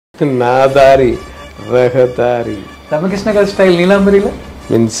నా దారి రహదారి. రమకృష్ణ గారి స్టైల్ నీలాంబరిలో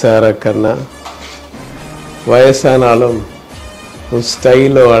మిన్సార కన్నా వయసానాలం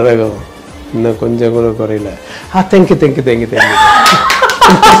స్టైల్లో అడగం இன்னும் கொஞ்சம் கூட குறையில. Thank you.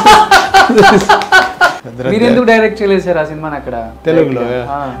 మీరు ఎందుకు డైరెక్ట్ చేయలేదు సార్ ఆ సినిమాని అక్కడ తెలుగులో?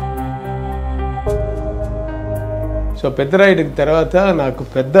 సో పెద్దరాయుడి తర్వాత నాకు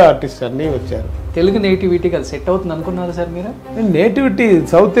పెద్ద ఆర్టిస్ట్ అన్నీ వచ్చారు. తెలుగు నేటివిటీకి అది సెట్ అవుతుంది అనుకున్నారు సార్ మీరు? నేటివిటీ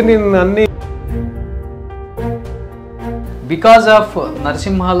సౌత్ ఇండియన్ అన్ని బికాస్ ఆఫ్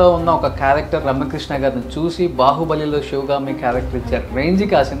నరసింహలో ఉన్న ఒక క్యారెక్టర్ రమకృష్ణ గారిని చూసి బాహుబలిలో శివగామి క్యారెక్టర్ ఇచ్చారు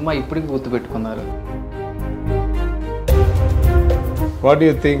రేంజ్కి ఆ సినిమా ఇప్పటికి గుర్తుపెట్టుకున్నారు. What do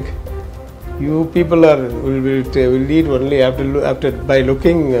you think? You people will eat only after by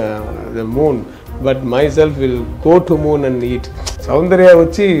looking the moon, but myself will go to moon and eat. సౌందర్య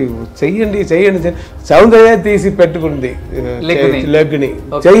వచ్చి చెయ్యండి సౌందర్య తీసి పెట్టుకుంది లెగ్ని,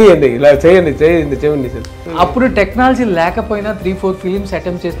 చెయ్యండి ఇలా చేయండి. అప్పుడు టెక్నాలజీ లేకపోయినా 3-4 ఫిలిమ్స్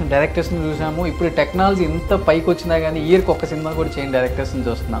అటెంప్ట్ చేసిన డైరెక్టర్స్ని చూసాము. ఇప్పుడు టెక్నాలజీ ఎంత పైకి వచ్చినా కానీ ఇయర్కి ఒక సినిమా కూడా చేయని డైరెక్టర్స్ని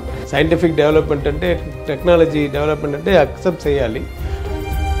చూస్తున్నాం. సైంటిఫిక్ డెవలప్మెంట్ అంటే టెక్నాలజీ డెవలప్మెంట్ అంటే యాక్సెప్ట్ చేయాలి.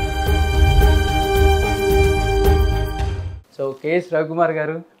 సో కేఎస్ రవికుమార్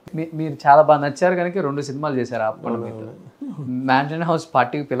గారు మీరు చాలా బాగా నచ్చారు కనుక 2 సినిమాలు చేశారు. అప్పుడు మ్యాన్షన్ హౌస్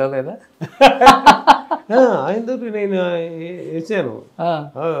పార్టీకి పిలవలేదా? ఆయనతో నేను వేసాను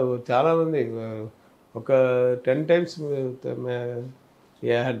చాలా మంది, ఒక 10 times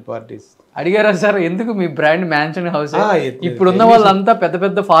పార్టీస్. అడిగారా సార్ ఎందుకు మీ బ్రాండ్ మ్యాన్షన్ హౌస్? ఇప్పుడున్న వాళ్ళంతా పెద్ద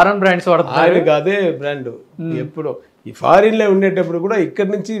పెద్ద ఫారెన్ బ్రాండ్స్ వాడతారు. ఆయనకు అదే బ్రాండ్. ఎప్పుడు ఈ ఫారిన్ లో ఉండేటప్పుడు కూడా ఇక్కడ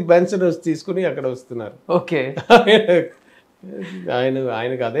నుంచి మ్యాన్షన్ హౌస్ తీసుకుని అక్కడ వస్తున్నారు. ఓకే,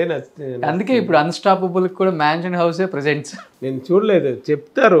 ఆయనకు అదే నచ్చింది. అందుకే ఇప్పుడు అన్స్టాపబుల్ కూడా మ్యాన్షన్ హౌసే ప్రెజెంట్స్. నేను చూడలేదు,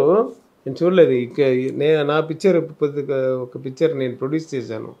 చెప్తారు, నేను చూడలేదు. నా పిక్చర్ ఒక పిక్చర్ నేను ప్రొడ్యూస్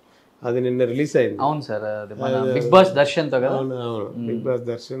చేశాను, అది నిన్న రిలీజ్ అయింది. అవును సార్, బిగ్ బాస్ దర్శన్తో కదా? అవును, బిగ్ బాస్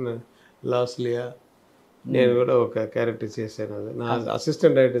దర్శన్, లాస్లియా, నేను కూడా ఒక క్యారెక్టర్ చేశాను. అది నా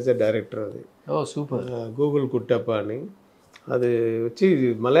అసిస్టెంట్ డైరెక్టర్ అది. ఓ సూపర్. గూగుల్ కుట్టప్ప అని. అది వచ్చి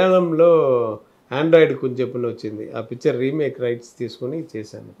మలయాళంలో ఆండ్రాయిడ్ కొంచెం వచ్చింది. ఆ పిక్చర్ రీమేక్ రైట్స్ తీసుకుని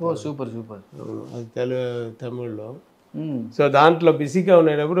చేశాను. ఓ సూపర్. అది తమిళ్లో. సో దాంట్లో బిజీగా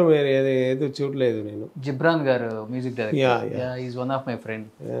ఉండేటప్పుడు మీరు ఏదో చూడలేదు. నేను జిబ్రాన్ గారు music director, is one of my friend,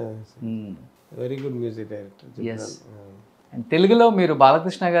 very good music director. And తెలుగులో మీరు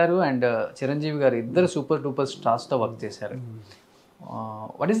బాలకృష్ణ గారు అండ్ చిరంజీవి గారు ఇద్దరు సూపర్ డూపర్ స్టార్స్తో వర్క్ చేశారు.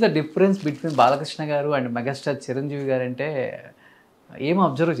 What is the difference between Balakrishna గారు అండ్ మెగాస్టార్ చిరంజీవి గారు అంటే ఏం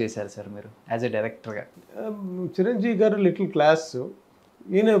అబ్జర్వ్ చేశారు సార్ మీరు యాజ్ ఎ డైరెక్టర్గా? చిరంజీవి గారు లిటిల్ క్లాస్,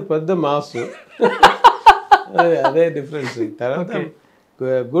 ఈయన పెద్ద మాస్. అదే డిఫరెన్స్. తర్వాత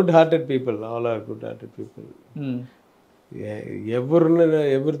good hearted people, all are good hearted people.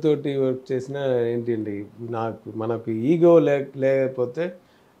 ఎవరితోటి వర్క్ చేసినా ఏంటండి, మనకు ఈగో లేకపోతే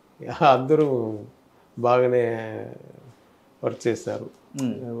అందరూ బాగానే వర్క్ చేస్తారు.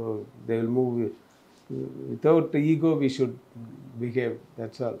 They will move without ego, we should behave,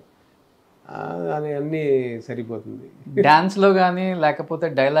 that's all. అని అన్నీ సరిపోతుంది. డాన్స్లో కానీ లేకపోతే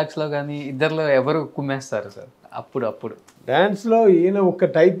డైలాగ్స్లో కానీ ఇద్దరిలో ఎవరు కుమ్మేస్తారు సార్? అప్పుడు డాన్స్లో ఈయన ఒక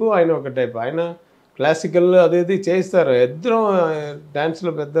టైపు, ఆయన ఒక టైపు. ఆయన క్లాసికల్ అదేది చేస్తారు, ఇద్దరు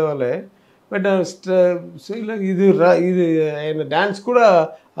డాన్స్లో పెద్దవాళ్ళే. బట్ ఇది ఆయన డాన్స్ కూడా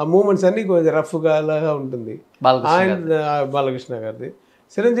ఆ మూమెంట్స్ అన్నీ కొంచెం రఫ్గా అలాగా ఉంటుంది. ఆయన బాలకృష్ణ గారిది.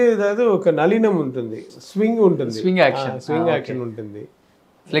 చిరంజీవి గారు ఒక నళినం ఉంటుంది, స్వింగ్ ఉంటుంది, స్వింగ్ యాక్షన్ ఉంటుంది,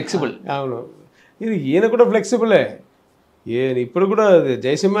 ఫ్లెక్సిబుల్. అవును, ఇది ఈయన కూడా ఫ్లెక్సిబులే. ఇప్పుడు కూడా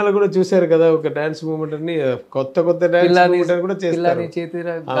జయసింహాలో కూడా చూశారు కదా, ఒక డాన్స్ మూమెంట్ అని, కొత్త డాన్స్ మూమెంట్ కూడా చేస్తారు.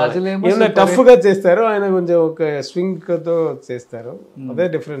 టఫ్ గా చేస్తారు, ఆయన కొంచెం ఒక స్వింగ్ తో చేస్తారు. అదే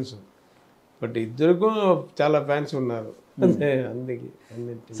డిఫరెన్స్. బట్ ఇద్దరుకు చాలా ఫ్యాన్స్ ఉన్నారు. అందుకే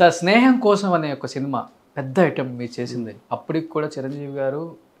సార్ స్నేహం కోసం అనే ఒక సినిమా పెద్ద అటెంప్ట్ మీరు చేసింది. అప్పటికి కూడా చిరంజీవి గారు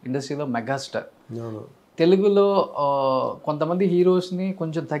ఇండస్ట్రీలో మెగాస్టార్. తెలుగులో కొంతమంది హీరోస్ని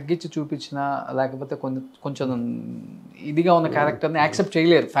కొంచెం తగ్గించి చూపించిన, లేకపోతే కొంచెం ఇదిగా ఉన్న క్యారెక్టర్ని యాక్సెప్ట్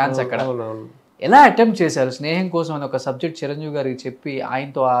చేయలేరు ఫ్యాన్స్. అక్కడ ఎలా అటెంప్ట్ చేశారు స్నేహం కోసం అని ఒక సబ్జెక్ట్ చిరంజీవి గారికి చెప్పి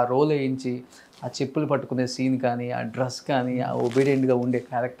ఆయనతో ఆ రోల్ వేయించి ఆ చెప్పులు పట్టుకునే సీన్ కానీ, ఆ డ్రెస్ కానీ, ఆ ఒబీడియంట్గా ఉండే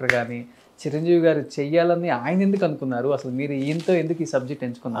క్యారెక్టర్ కానీ చిరంజీవి గారు చెయ్యాలని ఆయన ఎందుకు అనుకున్నారు? అసలు మీరు ఈయనతో ఎందుకు ఈ సబ్జెక్ట్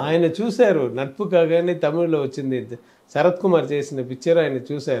ఎంచుకున్నారు? ఆయన చూశారు, నట్పు కాగానే తమిళ్లో వచ్చింది శరత్ కుమార్ చేసిన పిక్చర్ ఆయన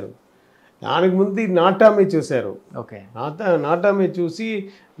చూశారు. దానికి ముందు నాటామి చూశారు. ఓకే, నాటామి చూసి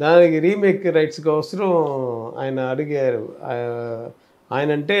దానికి రీమేక్ రైట్స్ కోసం ఆయన అడిగారు. ఆయన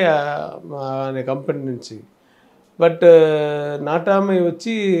అంటే ఆయన కంపెనీ నుంచి. బట్ నాటామి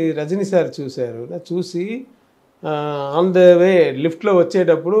వచ్చి రజనీ సార్ చూశారు. చూసి ఆన్ ద వే లిఫ్ట్లో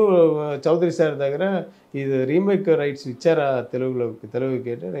వచ్చేటప్పుడు చౌదరి సార్ దగ్గర ఇది రీమేక్ రైట్స్ ఇచ్చారా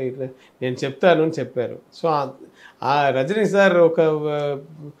తెలుగుకి అంటే నేను చెప్తాను అని చెప్పారు. సో ఆ రజనీ సార్ ఒక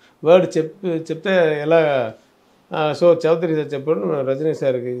వర్డ్ చెప్తే ఎలా, సో చౌదరి సార్ చెప్పాడు, రజనీ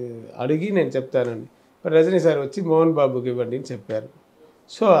సార్కి అడిగి నేను చెప్తానండి. రజనీ సార్ వచ్చి మోహన్ బాబుకి ఇవ్వండి అని చెప్పారు.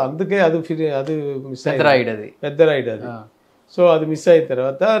 సో అందుకే అది మిస్ అయింది, పెద్ద రైడ్ అది. సో అది మిస్ అయిన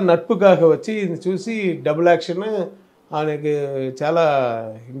తర్వాత నట్పు కాక వచ్చి ఇది చూసి డబుల్ యాక్షన్ ఆయనకి చాలా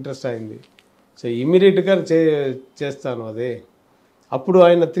ఇంట్రెస్ట్ అయింది. సో ఇమీడియట్గా చేస్తాను అదే. అప్పుడు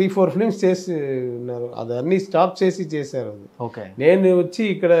ఆయన 3-4 ఫిల్మ్స్ చేసి ఉన్నారు, అది అన్నీ స్టాప్ చేసి చేశారు అది. ఓకే. నేను వచ్చి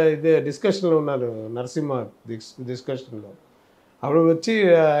ఇక్కడ ఇదే డిస్కషన్లో ఉన్నాను, నరసింహ డిస్కషన్లో. అప్పుడు వచ్చి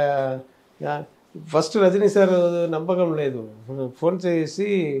ఫస్ట్ రజనీ సార్ నమ్మకం లేదు, ఫోన్ చేసి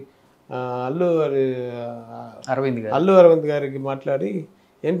అల్లు అరవింద్ గారికి మాట్లాడి,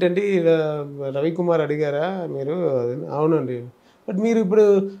 ఏంటంటే రవికుమార్ అడిగారా మీరు? అవునండి. బట్ మీరు ఇప్పుడు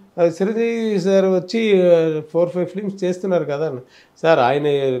చిరంజీవి సార్ వచ్చి 4-5 ఫిల్మ్స్ చేస్తున్నారు కదా సార్, ఆయన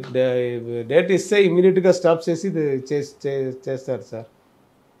డేట్ ఇస్తే ఇమీడియట్గా స్టాప్ చేసి చేస్తారు సార్,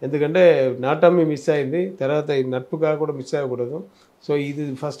 ఎందుకంటే నాటమ్మి మిస్ అయింది, తర్వాత ఈ నట్పుగా కూడా మిస్ అవ్వకూడదు, సో ఇది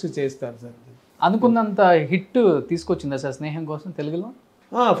ఫస్ట్ చేస్తారు సార్. అనుకున్నంత హిట్ తీసుకొచ్చిందా సార్ స్నేహం కోసం తెలుగులో?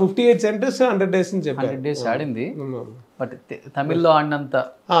 58 సెంటర్స్ 100 డేస్ అని చెప్పారు. 100 డేస్ ఆడింది, బట్ తమిళ్లో ఆడినంత.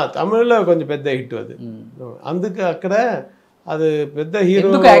 తమిళ్లో కొంచెం పెద్ద హిట్ అది. అందుకే అక్కడ అది పెద్ద హీరో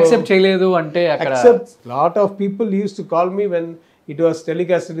యాక్సెప్ట్ చేయలేదు అంటే అక్కడ lot of people use to call me when it was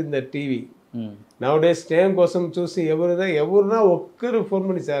telecasted in the TV. Now days స్నేహం కోసం చూసి ఎవరున్నా ఒక్కరు ఫోన్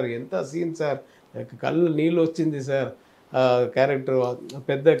பண்ணி, సార్ ఎంత సీన్ సార్, నాకు కళ్ళు నీళ్ళు వచ్చింది సార్, క్యారెక్టర్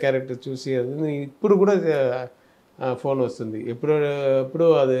పెద్ద క్యారెక్టర్ చూసి, అది ఇప్పుడు కూడా ఫోన్ వస్తుంది. ఎప్పుడు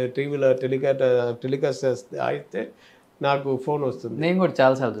అది టీవీలో టెలికాస్ట్ అయితే నాకు ఫోన్ వస్తుంది. నేను కూడా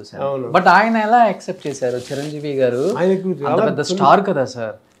చాలాసార్లు చూసాను. అవును. బట్ ఆయన ఎలా యాక్సెప్ట్ చేశారు చిరంజీవి గారు? ఆయనకు పెద్ద స్టార్ కదా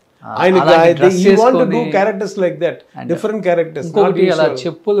sir, characters like that, different characters. ఇంకొకటి అలా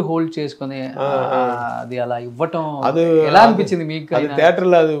చెప్పులు హోల్డ్ చేసుకుని అది అలా ఇవ్వటం అది ఎలా అనిపించింది మీకు? అది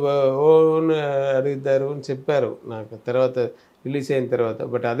థియేటర్లో అది ఓన్ అడుగుతారు అని చెప్పారు నాకు తర్వాత రిలీజ్ అయిన తర్వాత.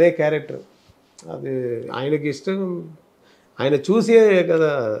 బట్ అదే క్యారెక్టర్, అది ఆయనకి ఇష్టం, ఆయన చూసే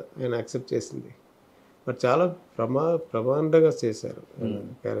కదా ఆయన యాక్సెప్ట్ చేసింది. బట్ చాలా ప్రమాండంగా చేశారు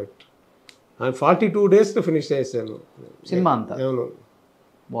క్యారెక్టర్. ఆయన 42 డేస్లో ఫినిష్ చేశాను సినిమా అంతా. అవును,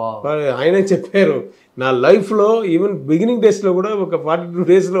 ఆయనే చెప్పారు నా లైఫ్లో ఈవెన్ బిగినింగ్ డేస్లో కూడా ఒక 42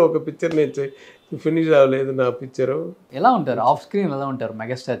 డేస్లో ఒక పిక్చర్ నేను ఫినిష్ అవ్వలేదు నా పిక్చరు. ఎలా ఉంటారు ఆఫ్ స్క్రీన్, ఎలా ఉంటారు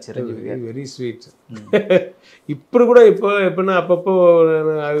మెగాస్టార్ చిరంజీవి గారు? Very sweet. ఇప్పుడు కూడా ఎప్పుడైనా అప్పప్పో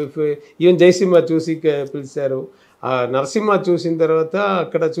ఈవెన్ జయసింహ చూసి పిలిచారు, నరసింహ చూసిన తర్వాత,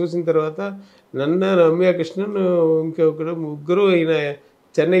 అక్కడ చూసిన తర్వాత నన్ను రమ్యకృష్ణన్ ఇంకొకరు ముగ్గురు ఈయన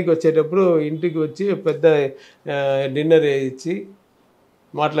చెన్నైకి వచ్చేటప్పుడు ఇంటికి వచ్చి పెద్ద డిన్నర్ ఇచ్చి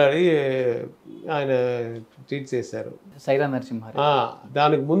మాట్లాడి ఆయన ట్రీట్ చేశారు. సైరా నరసింహ.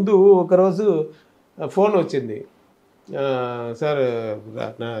 దానికి ముందు ఒకరోజు ఫోన్ వచ్చింది, సార్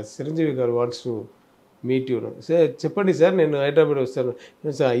నా చిరంజీవి గారు wants to meet you. Sir చెప్పండి సార్, నేను హైదరాబాద్ వస్తాను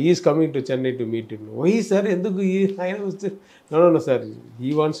sir, is coming to Chennai to meet you. Oh sir ఎందుకు ఆయన వస్తే? No sir,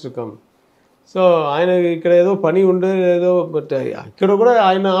 he wants to come. So ఆయన ఇక్కడ ఏదో పని ఉండే ఏదో, బట్ ఇక్కడ కూడా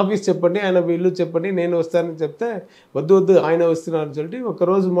ఆయన ఆఫీస్ చెప్పండి, ఆయన ఇల్లు చెప్పండి, నేను వస్తానని చెప్తే వద్దు ఆయన వస్తున్నారని చెప్పి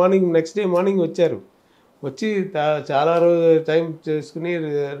ఒకరోజు మార్నింగ్, నెక్స్ట్ డే మార్నింగ్ వచ్చారు. వచ్చి చాలా రోజు టైం చేసుకుని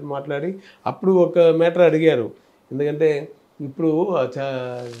మాట్లాడి అప్పుడు ఒక మ్యాటర్ అడిగారు, ఎందుకంటే ఇప్పుడు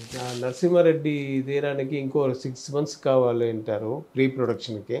నరసింహారెడ్డి తీయడానికి ఇంకో 6 months కావాలి అంటారు ప్రీ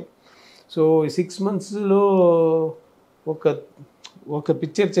ప్రొడక్షన్కి. సో ఈ 6 monthsలో ఒక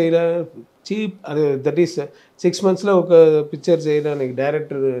పిక్చర్ చేయడానికి చీప్, అదే దట్ ఈస్ 6 monthsలో ఒక పిక్చర్ చేయడానికి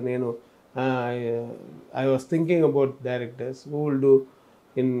డైరెక్టర్ నేను I was thinking about directors who will do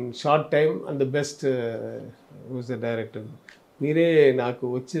in short time and the best who's the director. మీరే నాకు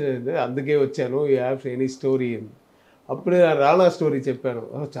వచ్చింది, అందుకే వచ్చాను, యూ హ్యావ్ ఎనీ స్టోరీ అని. అప్పుడే రానా స్టోరీ చెప్పాను,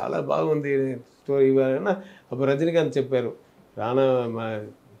 చాలా బాగుంది స్టోరీ ఇవ్వాలన్నా. అప్పుడు రజనీకాంత్ చెప్పారు, రానా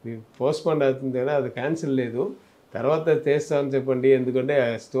పోస్ట్పోన్ అవుతుంది కదా, అది క్యాన్సిల్ లేదు, తర్వాత చేస్తామని చెప్పండి, ఎందుకంటే ఆ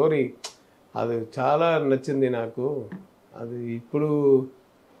స్టోరీ అది చాలా నచ్చింది నాకు, అది ఇప్పుడు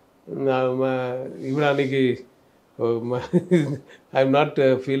ఇవ్వడానికి I'm not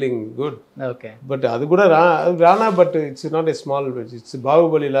feeling good. Okay. But అది కూడా రానా, but it's not a small, it's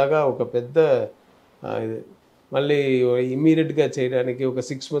Baahubali లాగా ఒక పెద్ద ఇది. మళ్ళీ ఇమ్మీడియట్గా చేయడానికి ఒక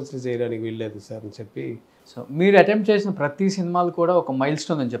 6 months చేయడానికి వీల్లేదు సార్ అని చెప్పి. సో మీరు అటెంప్ట్ చేసిన ప్రతి సినిమాలు కూడా ఒక మైల్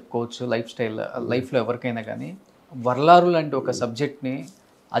స్టోన్ అని చెప్పుకోవచ్చు లైఫ్లో ఎవరికైనా. కానీ వర్లారు లాంటి ఒక సబ్జెక్ట్ని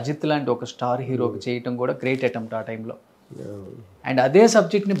అజిత్ లాంటి ఒక స్టార్ హీరోకి చేయటం కూడా గ్రేట్ అటెంప్ట్ ఆ టైంలో. అండ్ అదే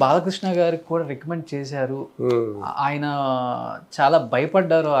సబ్జెక్ట్ని బాలకృష్ణ గారికి కూడా రికమెండ్ చేశారు. ఆయన చాలా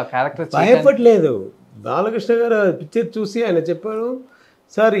భయపడ్డారు ఆ క్యారెక్టర్. భయపడలేదు. బాలకృష్ణ గారు పిక్చర్ చూసి ఆయన చెప్పారు,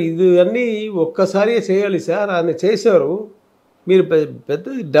 సార్ ఇది అన్నీ ఒక్కసారి చేయాలి సార్ అని చేశారు, మీరు పెద్ద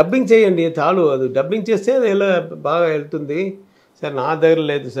డబ్బింగ్ చేయండి చాలు, అది డబ్బింగ్ చేస్తే అది ఎలా బాగా వెళ్తుంది సార్. నా దగ్గర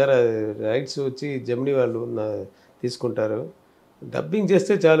లేదు సార్, అది రైట్స్ వచ్చి జెమినీ వాళ్ళు తీసుకుంటారు, డబ్బింగ్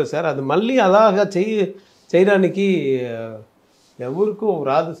చేస్తే చాలు సార్, అది మళ్ళీ అలాగా చేయడానికి ఎవరికూ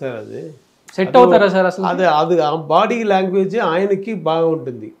రాదు సార్, అది సెట్ అవుతారా సార్ అసలు? అది అది ఆ బాడీ లాంగ్వేజ్ ఆయనకి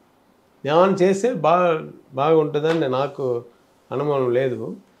బాగుంటుంది, ధ్యానం చేస్తే బాగుంటుందని నాకు అనుమానం లేదు.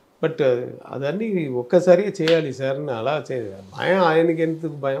 బట్ అదన్నీ ఒక్కసారి చేయాలి సార్ అని అలా చేయాలి. భయం ఆయనకి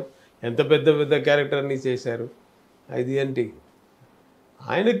ఎందుకు భయం, ఎంత పెద్ద పెద్ద క్యారెక్టర్ని చేశారు, అది ఏంటి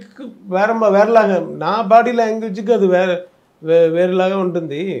ఆయనకి వేరేలాగా, నా బాడీ లాంగ్వేజ్కి అది వేరేలాగా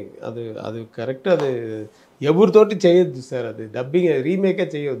ఉంటుంది, అది కరెక్ట్, అది ఎవరితోటి చేయొద్దు సార్, అది డబ్బింగ్ రీమేకే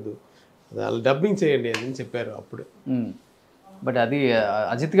చేయొద్దు, అది డబ్బింగ్ చేయండి అని చెప్పారు అప్పుడు. బట్ అది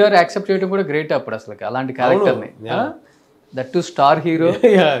అజిత్ గారు యాక్సెప్ట్ చేయడం కూడా గ్రేట్ అప్పుడు అసలు అలాంటి క్యారెక్టర్ని, దట్ టు స్టార్ హీరో,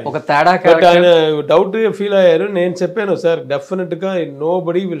 ఒక తేడా క్యారెక్టర్. ఆయన డౌట్ ఫీల్ అయ్యారు. నేను చెప్పాను సార్, డెఫినెట్గా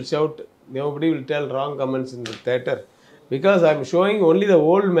nobody will shout, nobody will tell wrong comments in the theatre because I'm showing only the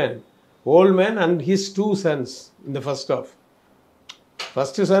old man and his 2 sons in the first half.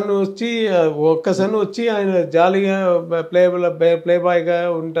 First son వచ్చి ఒక్క sun వచ్చి ఆయన జాలీగా play బాయ్గా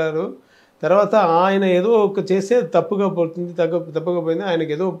ఉంటారు. తర్వాత ఆయన ఏదో ఒక చేస్తే తప్పుగా పోతుంది, తప్పుగా పోయింది,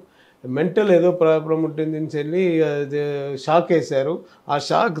 ఆయనకి ఏదో మెంటల్ ఏదో ప్రాబ్లం ఉంటుంది అని చెప్పి షాక్ వేశారు. ఆ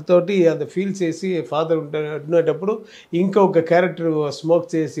షాక్ తోటి అది ఫీల్ చేసి ఫాదర్ ఉండేటప్పుడు ఇంకొక క్యారెక్టర్ స్మోక్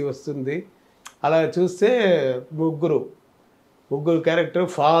చేసి వస్తుంది. అలా చూస్తే ముగ్గురు క్యారెక్టర్,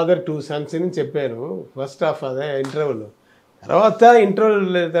 ఫాదర్ 2 sons అని చెప్పారు ఫస్ట్ హాఫ్ అదే ఇంటర్వ్యూలో.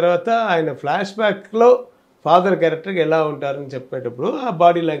 ఇంటర్వ్యూ తర్వాత ఆయన ఫ్లాష్ బ్యాక్లో ఫాదర్ క్యారెక్టర్కి ఎలా ఉంటారని చెప్పేటప్పుడు ఆ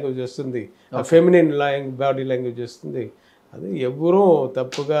బాడీ లాంగ్వేజ్ వస్తుంది, ఆ ఫెమినిన్ బాడీ లాంగ్వేజ్ వస్తుంది. అది ఎవరూ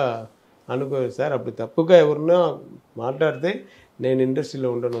తప్పుగా అనుకోరు సార్, అప్పుడు తప్పుగా ఎవరున్నా మాట్లాడితే నేను ఇండస్ట్రీలో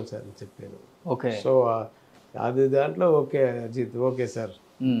ఉండను సార్ అని చెప్పాను. ఓకే, సో అది దాంట్లో okay Ajit, okay sir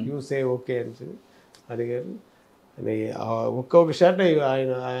you say okay అని అడిగారు. ఒక్కొక్క షాట్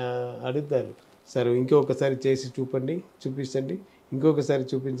ఆయన అడుగుతారు, సార్ ఇంకొకసారి చేసి చూపించండి, ఇంకొకసారి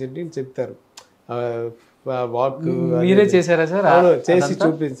చూపించండి అని చెప్తారు. వాక్ మీరే చేశారా సార్? చేసి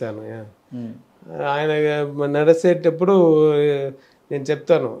చూపించాను. ఆయన నడిచేటప్పుడు నేను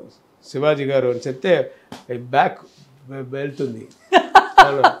చెప్తాను శివాజీ గారు అని చెప్తే బ్యాక్ వెళ్తుంది,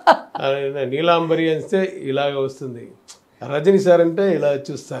 నీలాంబరి అంటే ఇలాగ వస్తుంది, రజనీ సార్ అంటే ఇలా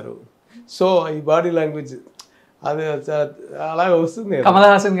చూస్తారు. సో ఈ బాడీ లాంగ్వేజ్ అది అలాగే వస్తుంది. కమల్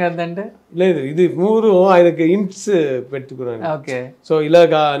హాసన్ గారి అంటే లేదు, ఇది 3 ఆయనకి ఇంట్స్ పెట్టుకున్నాను. ఓకే, సో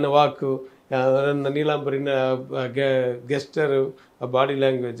ఇలాగా ఆయన వాక్, నీలాంబరి గెస్టర్, ఆ బాడీ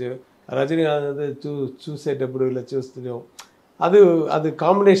లాంగ్వేజ్, రజనీకాంత్ చూసేటప్పుడు ఇలా చూస్తున్నాం, అది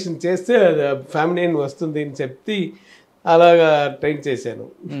కాంబినేషన్ చేస్తే ఫ్యామిలీ వస్తుంది అని చెప్పి అలాగా ట్రైన్ చేశాను.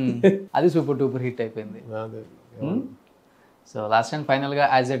 అది సూపర్ డూపర్ హిట్ అయిపోయింది. సో లాస్ట్ అండ్ ఫైనల్గా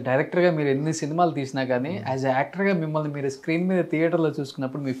యాజ్ ఎ డైరెక్టర్గా మీరు ఎన్ని సినిమాలు తీసినా కానీ యాజ్ ఎ యాక్టర్గా మిమ్మల్ని మీరు స్క్రీన్ మీద థియేటర్లో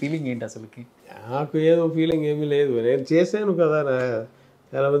చూసుకున్నప్పుడు మీ ఫీలింగ్ ఏంటి అసలుకి? నాకు ఏదో ఫీలింగ్ ఏమీ లేదు, నేను చేశాను కదా,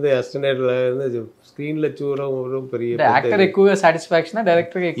 చాలా మంది అసిస్టెంట్ స్క్రీన్లో చూడడం పెరిగి యాక్టర్ ఎక్కువగా సాటిస్ఫాక్షన్,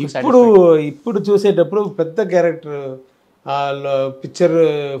 డైరెక్టర్గా ఇప్పుడు చూసేటప్పుడు పెద్ద క్యారెక్టర్ పిక్చర్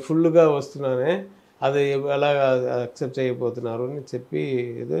ఫుల్గా వస్తున్నానే, అది ఎలా యాక్సెప్ట్ చేయబోతున్నారు అని చెప్పి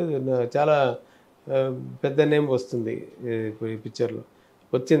చాలా పెద్ద నేమ్ వస్తుంది ఇప్పుడు ఈ పిక్చర్లో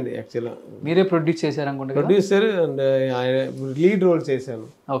వచ్చింది. యాక్చువల్గా మీరే ప్రొడ్యూస్ చేశారు అనుకుంటా? ప్రొడ్యూసర్ అండ్ ఆయన లీడ్ రోల్ చేశాను.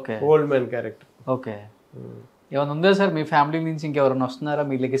 Okay, old man character. Okay, ఏమైనా ఉందా సార్ మీ ఫ్యామిలీ నుంచి ఇంకెవరైనా వస్తున్నారా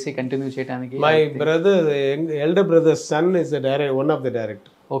మీ లెగసీ కంటిన్యూ చేయడానికి? My brother, elder brother son is one of the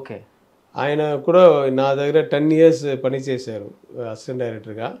director. Okay, ఆయన కూడా నా దగ్గర 10 years పనిచేశారు అసిస్టెంట్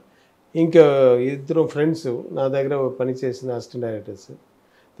డైరెక్టర్గా. ఇంకా 2 ఫ్రెండ్స్ నా దగ్గర పనిచేసిన అసిస్టెంట్ డైరెక్టర్స్.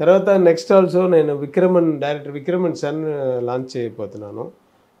 తర్వాత నెక్స్ట్ ఆల్సో నేను విక్రమన్ సన్ లాంచ్ చేయబోతున్నాను.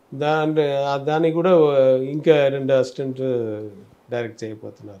 దాన్ని కూడా ఇంకా 2 అసిస్టెంట్ డైరెక్ట్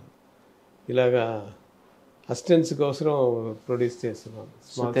చేయబోతున్నారు. ఇలాగా అసిస్టెంట్స్ కోసం ప్రొడ్యూస్ చేస్తున్నాను.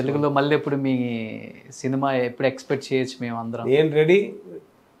 తెలుగులో మళ్ళీ ఎప్పుడు మీ సినిమా ఎప్పుడు ఎక్స్పెక్ట్ చేయొచ్చు మేము అందరం? నేను రెడీ,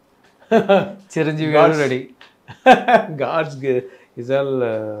 చిరంజీవి గారు ready. God's is all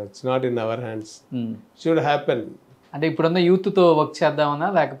it's not in our hands, should happen. అంటే ఇప్పుడున్న యూత్తో వర్క్ చేద్దామన్నా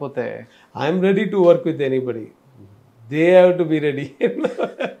లేకపోతే? I'm ready to work with anybody, they have to be ready.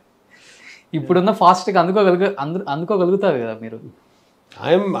 ఇప్పుడున్న ఫాస్ట్గా అందుకోగలుగుతారు కదా మీరు?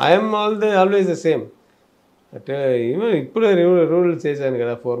 I'm always the same. అంటే ఇప్పుడు రూల్ చేశాను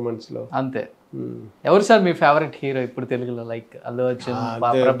కదా 4 months. అంతే. ఎవరు సార్ మీ ఫేవరెట్ హీరో ఇప్పుడు తెలుగులో? లైక్ అల్లు అర్జున్,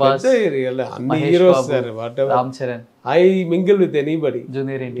 ప్రభాస్, అన్ని heroes sir. Ram Charan. I mingle with anybody.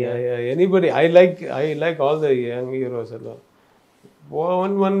 Junior NTR. Anybody. I like all the young heroes.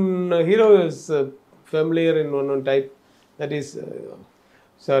 One hero is familiar in one type. That is,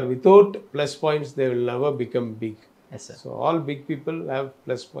 sir, without plus points, they will never become big. Yes, sir. So all big people have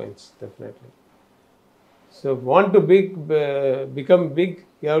plus points, definitely. So want to become big,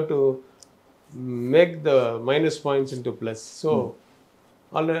 you have to make the minus points into plus. So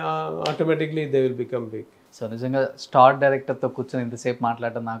automatically they will become big. So నిజంగా star డైరెక్టర్తో కూర్చొని ఇంతసేపు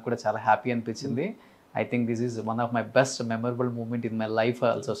మాట్లాడడం నాకు కూడా చాలా happy అనిపించింది. I think this is one of my best memorable moment in my life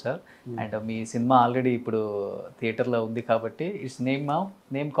also sir. And me cinema already ఇప్పుడు థియేటర్లో ఉంది కాబట్టి its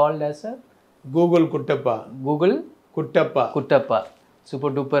name called as sir Google Kuttappa. Google Kuttappa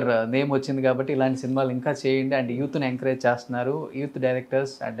super duper name వచ్చింది కాబట్టి ఇలాంటి సినిమాలు ఇంకా చేయండి. అండ్ యూత్ని ఎంకరేజ్ చేస్తున్నారు, యూత్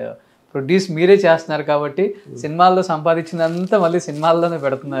డైరెక్టర్స్ అండ్ ప్రొడ్యూస్ మీరే చేస్తున్నారు కాబట్టి సినిమాల్లో సంపాదించినంత మళ్ళీ సినిమాల్లోనే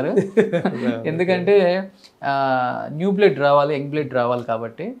పెడుతున్నారు. ఎందుకంటే న్యూ బ్లడ్ రావాలి, యంగ్ బ్లడ్ రావాలి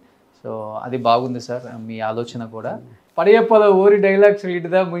కాబట్టి. సో అది బాగుంది సార్ మీ ఆలోచన కూడా. పడియప్పలో ఓరి డైలాగ్స్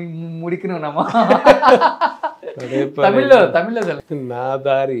రీడ్దా ముడికినామా తమిళ్లో నా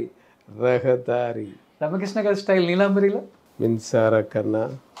దారి రహదారి. రమకృష్ణ గారి స్టైల్ నీలాంబరిలో மின்சார கண்ணா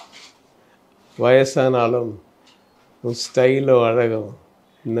வயசானாலும் உன் ஸ்டைலோ அழகும்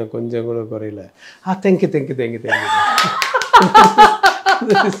இன்னும் கொஞ்சம் கூட குறையல. தேங்க்யூ.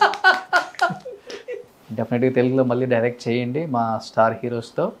 డెఫినెట్గా తెలుగులో మళ్ళీ డైరెక్ట్ చేయండి మా స్టార్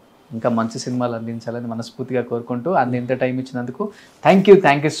హీరోస్తో. ఇంకా మంచి సినిమాలు అందించాలని మనస్ఫూర్తిగా కోరుకుంటూ అన్ని ఇంత టైం ఇచ్చినందుకు thank you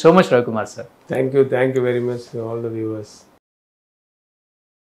so much Ravikumar sir. Thank you very much all the viewers.